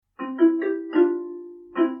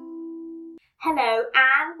Hello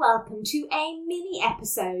and welcome to a mini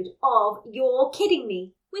episode of You're Kidding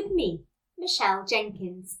Me with me, Michelle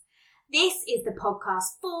Jenkins. This is the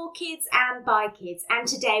podcast for kids and by kids, and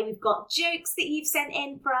today we've got jokes that you've sent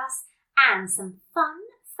in for us and some fun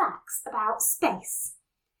facts about space.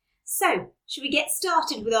 So, should we get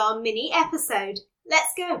started with our mini episode?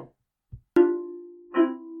 Let's go!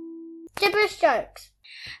 Gibberish jokes.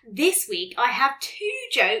 This week I have 2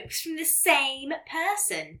 jokes from the same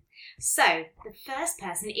person. So, the first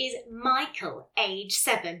person is Michael, age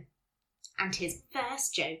 7. And his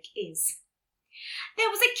first joke is, there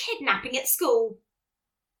was a kidnapping at school.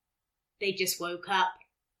 They just woke up.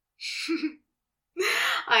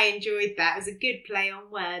 I enjoyed that. It was a good play on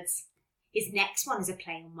words. His next one is a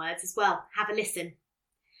play on words as well. Have a listen.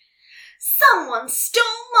 Someone stole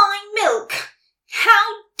my milk.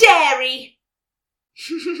 How dare he?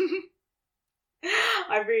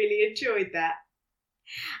 I really enjoyed that.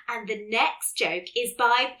 And the next joke is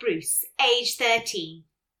by Bruce, age 13.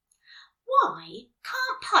 Why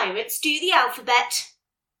can't pirates do the alphabet?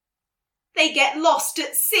 They get lost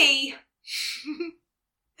at sea.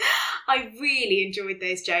 I really enjoyed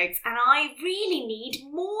those jokes and I really need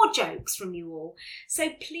more jokes from you all. So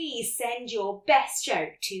please send your best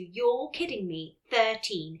joke to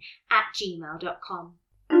yourkiddingme13@gmail.com.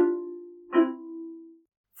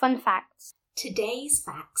 Fun facts. Today's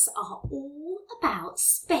facts are all about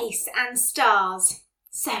space and stars.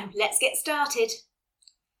 So let's get started.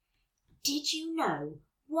 Did you know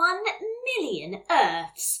 1 million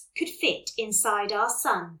Earths could fit inside our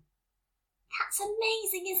sun? That's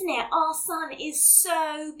amazing, isn't it? Our sun is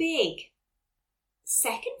so big.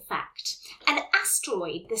 Second fact, an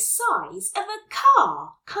asteroid the size of a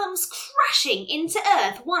car comes crashing into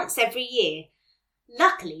Earth once every year.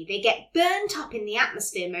 Luckily, they get burnt up in the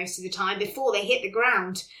atmosphere most of the time before they hit the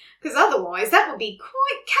ground, because otherwise that would be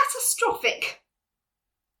quite catastrophic.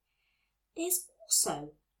 There's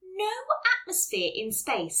also no atmosphere in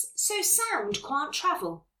space, so sound can't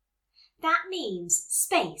travel. That means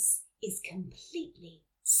space is completely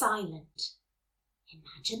silent.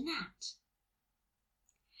 Imagine that.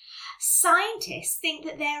 Scientists think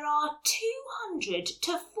that there are 200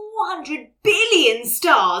 to 400 billion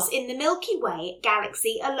stars in the Milky Way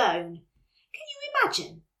galaxy alone. Can you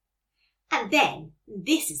imagine? And then,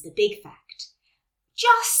 this is the big fact.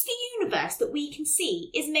 Just the universe that we can see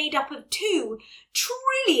is made up of 2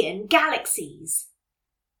 trillion galaxies.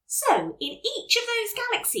 So, in each of those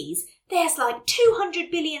galaxies, there's like 200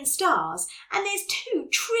 billion stars and there's 2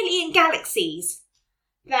 trillion galaxies.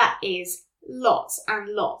 That is lots and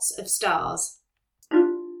lots of stars.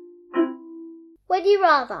 Would you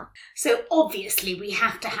rather? So obviously we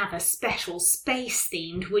have to have a special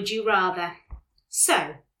space-themed would you rather.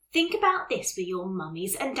 So think about this with your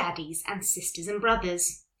mummies and daddies and sisters and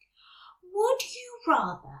brothers. Would you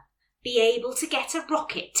rather be able to get a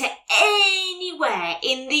rocket to anywhere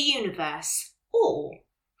in the universe or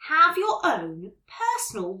have your own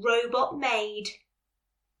personal robot made?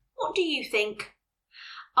 What do you think?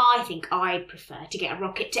 I think I'd prefer to get a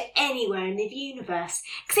rocket to anywhere in the universe,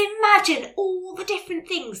 because imagine all the different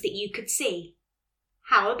things that you could see.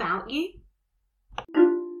 How about you?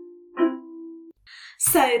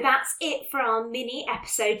 So that's it for our mini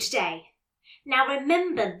episode today. Now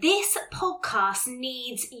remember, this podcast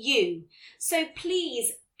needs you. So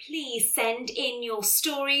please send in your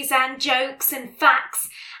stories and jokes and facts.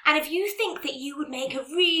 And if you think that you would make a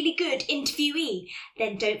really good interviewee,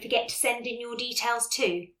 then don't forget to send in your details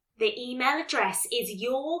too. The email address is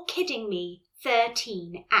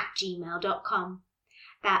yourkiddingme13@gmail.com.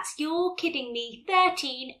 That's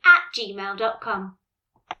yourkiddingme13@gmail.com.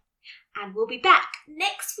 And we'll be back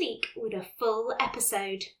next week with a full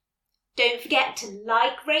episode. Don't forget to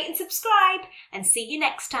like, rate and subscribe, and see you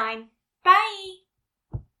next time. Bye!